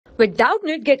With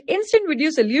Doubtnut, get instant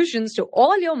video solutions to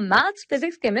all your maths,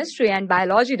 physics, chemistry, and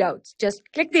biology doubts. Just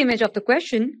click the image of the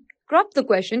question, crop the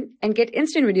question, and get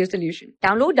instant video solution.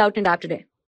 Download Doubtnut app today.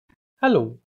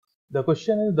 Hello. The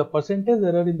question is the percentage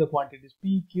error in the quantities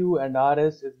P, Q, and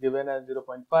RS is given as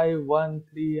 0.5, 1,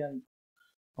 3, and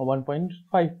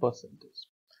 1.5%.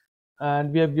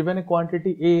 And we have given a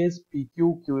quantity A is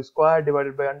PQ, Q square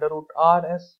divided by under root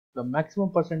RS. The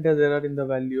maximum percentage error in the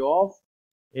value of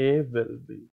A will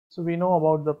be. So we know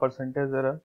about the percentage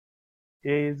error.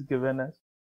 A is given as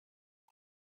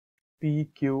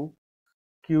PQ,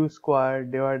 Q square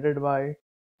divided by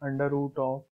under root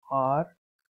of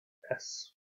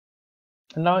RS.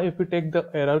 Now if we take the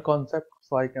error concept,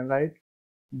 so I can write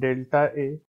delta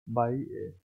A by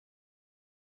A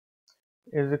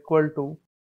is equal to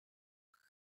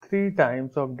 3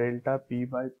 times of delta P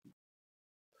by P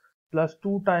plus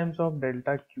 2 times of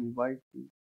delta Q by Q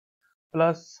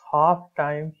plus half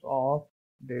times of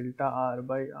delta R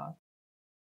by R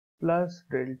plus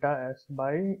delta S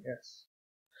by S.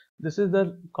 This is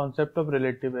the concept of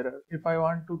relative error. If I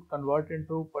want to convert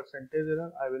into percentage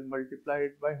error, I will multiply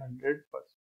it by 100%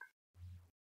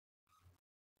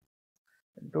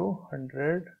 into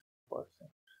 100%.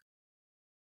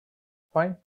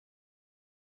 Fine.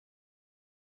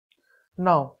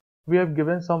 Now we have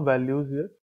given some values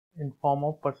here in form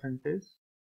of percentage.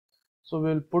 So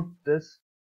we will put this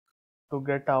to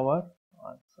get our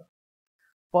answer.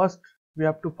 First, we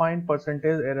have to find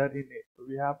percentage error in A. So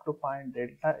we have to find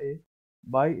delta A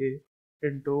by A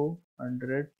into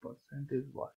 100% is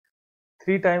what?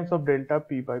 3 times of delta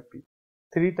P by P.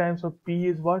 3 times of P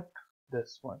is what?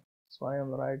 This one. So I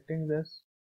am writing this.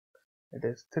 It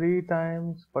is 3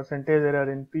 times percentage error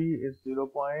in P is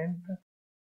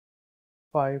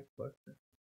 0.5%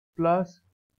 plus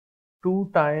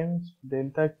 2 times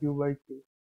delta Q by Q,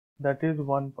 that is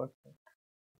 1%,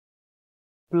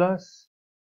 plus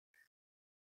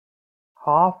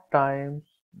half times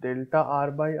delta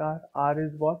R by R, R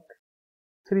is what?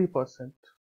 3%,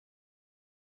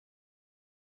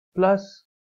 plus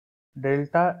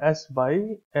delta S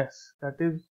by S, that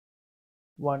is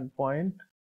 1.5%.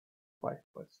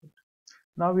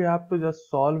 Now we have to just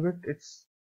solve it. It's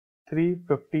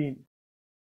 315,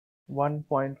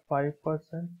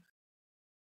 1.5%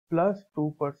 plus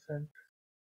 2%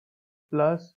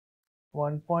 plus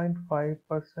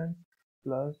 1.5%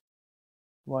 plus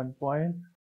 1.5%.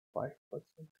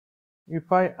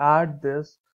 If I add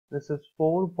this is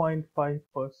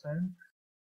 4.5%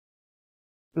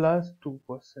 plus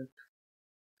 2%,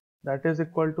 that is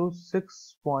equal to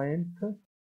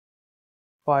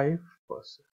 6.5%.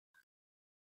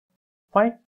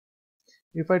 Fine.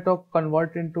 If I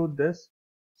convert into this,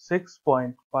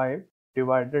 6.5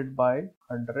 divided by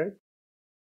 100,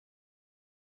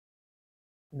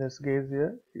 this gives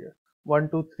here 1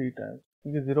 to 3 times,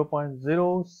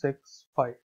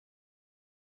 0.065.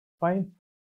 Fine.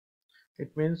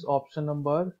 It means option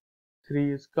number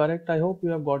 3 is correct. I hope you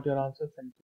have got your answer.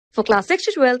 Thank you. For class 6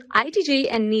 to 12, IIT JEE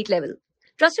and NEET level.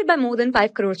 Trusted by more than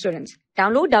 5 crore students.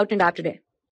 Download Doubtnut app today.